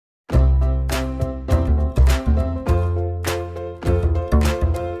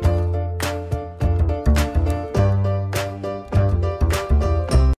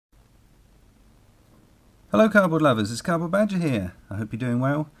Hello cardboard lovers, it's Cardboard Badger here. I hope you're doing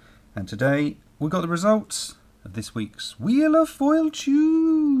well. And today we got the results of this week's Wheel of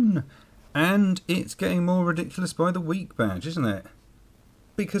Foiltune. And it's getting more ridiculous by the week, Badge, isn't it?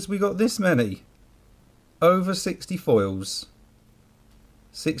 Because we got this many. Over 60 foils.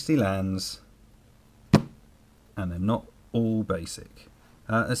 60 lands. And they're not all basic.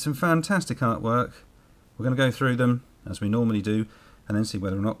 There's some fantastic artwork. We're going to go through them as we normally do and then see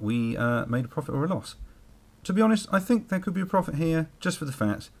whether or not we made a profit or a loss. To be honest, I think there could be a profit here just for the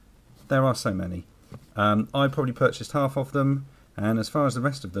fact there are so many. I probably purchased half of them, and as far as the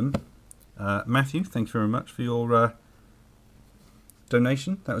rest of them, Matthew, thank you very much for your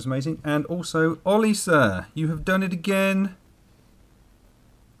donation. That was amazing. And also, Ollie, sir, you have done it again.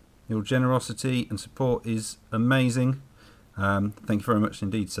 Your generosity and support is amazing. Thank you very much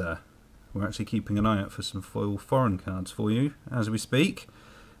indeed, sir. We're actually keeping an eye out for some foil foreign cards for you as we speak.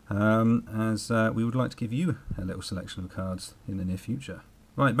 As we would like to give you a little selection of cards in the near future.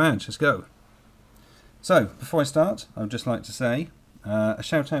 Right, Badge, let's go. So, before I start, I would just like to say a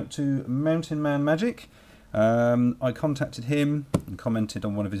shout out to Mountain Man Magic. I contacted him and commented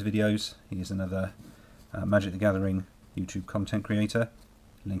on one of his videos. He is another Magic the Gathering YouTube content creator.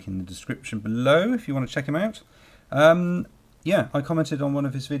 Link in the description below if you want to check him out. Yeah, I commented on one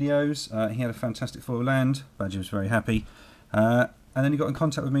of his videos. He had a fantastic foil land. Badger was very happy. And then he got in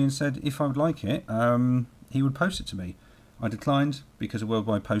contact with me and said if I would like it, he would post it to me. I declined because of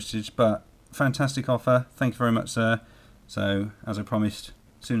worldwide postage, but fantastic offer. Thank you very much, sir. So, as I promised,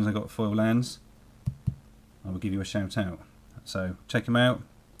 as soon as I got foil lands, I will give you a shout out. So, check him out,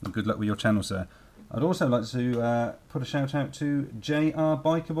 and good luck with your channel, sir. I'd also like to put a shout out to JR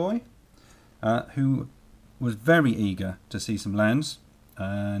Biker Boy, who was very eager to see some lands.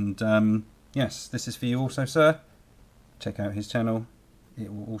 And yes, this is for you also, sir. Check out his channel.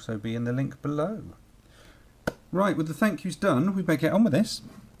 It will also be in the link below. Right, with the thank yous done, we better get on with this.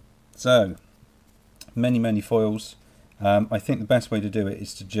 So, many foils. I think the best way to do it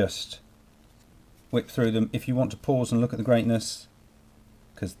is to just whip through them. If you want to pause and look at the greatness,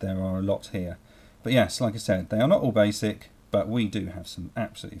 because there are a lot here. But yes, like I said, they are not all basic, but we do have some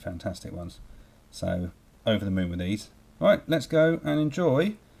absolutely fantastic ones. So, over the moon with these. Right, let's go and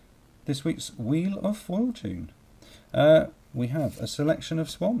enjoy this week's Wheel of Foiltune. We have a selection of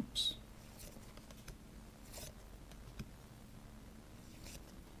swamps.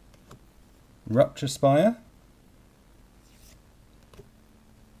 Rupture Spire.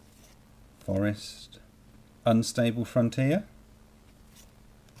 Forest. Unstable Frontier.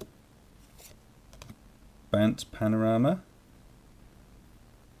 Bant Panorama.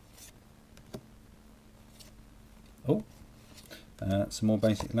 Oh, some more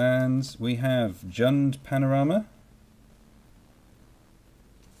basic lands. We have Jund Panorama.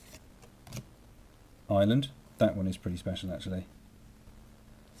 Island. That one is pretty special actually.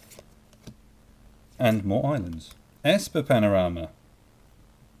 And more islands. Esper Panorama.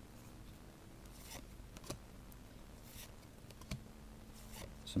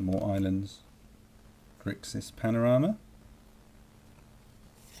 Some more islands. Grixis Panorama.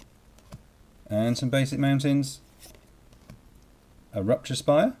 And some basic mountains. A Rupture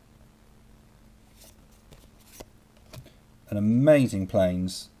Spire. An amazing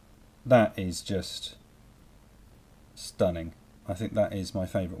plains. That is just stunning. I think that is my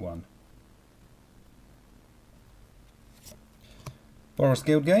favourite one. Boros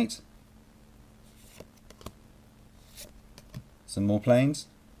Guildgate. Some more planes.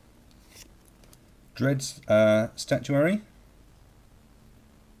 Dread's Statuary.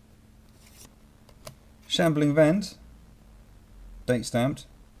 Shambling Vent. Date stamped,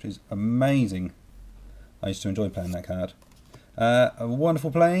 which is amazing. I used to enjoy playing that card.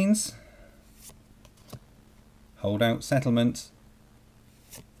 Wonderful Plains. Holdout Settlement.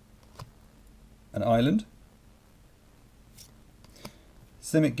 An island.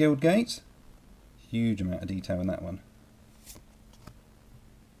 Simic Guildgate. Huge amount of detail in that one.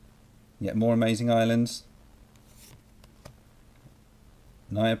 Yet more amazing islands.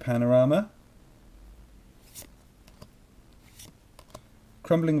 Naya Panorama.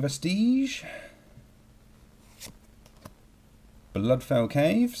 Crumbling Vestige. Bloodfell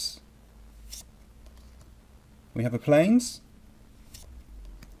Caves. We have a Plains.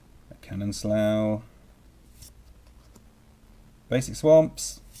 A Cannon Slough. Basic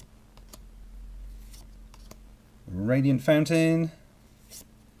Swamps. Radiant Fountain.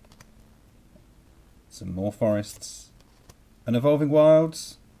 Some more forests. An Evolving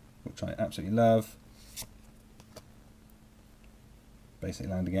Wilds, which I absolutely love. Basic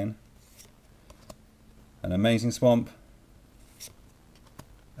land again. An amazing swamp.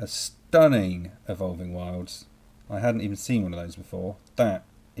 A stunning Evolving Wilds. I hadn't even seen one of those before. That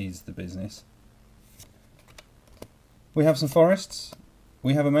is the business. We have some forests.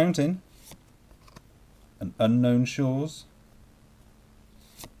 We have a mountain. An Unknown Shores.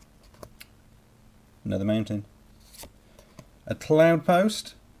 Another mountain. A Cloud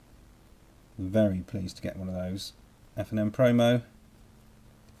Post. Very pleased to get one of those. F&M promo.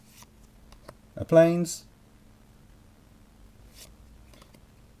 A Plains.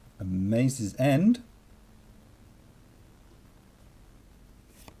 A Maze's End.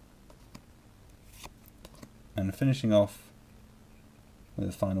 And finishing off with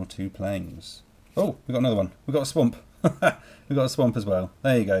the final 2 Plains. Oh, we got another one. We got a Swamp. We got a Swamp as well.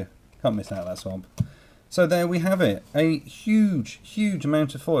 There you go. Can't miss out on that Swamp. So there we have it. A huge, huge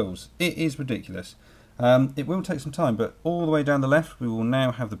amount of foils. It is ridiculous. It will take some time, but all the way down the left, we will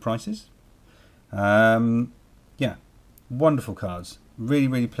now have the prices. Yeah, wonderful cards. Really,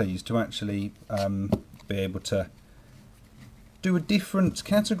 really pleased to actually be able to do a different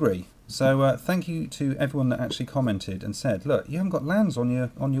category. So thank you to everyone that actually commented and said, look, you haven't got lands on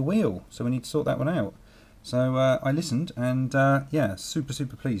your wheel, so we need to sort that one out. So I listened, and yeah, super,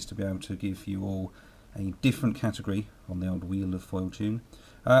 super pleased to be able to give you all a different category on the old wheel of Foiltune.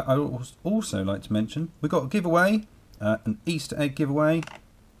 I would also like to mention we've got a giveaway, an Easter egg giveaway.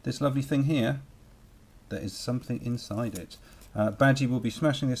 This lovely thing here, there is something inside it. BADGIE will be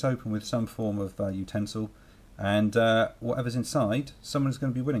smashing this open with some form of utensil, and whatever's inside, someone's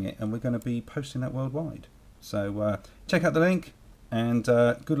going to be winning it, and we're going to be posting that worldwide. So check out the link, and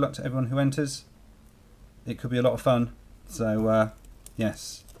good luck to everyone who enters. It could be a lot of fun. So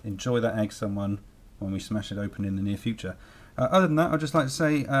yes, enjoy that egg, someone, when we smash it open in the near future. Other than that, I'd just like to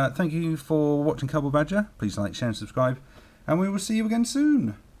say thank you for watching Cardboard Badger. Please like, share and subscribe, and we will see you again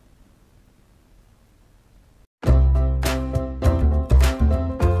soon.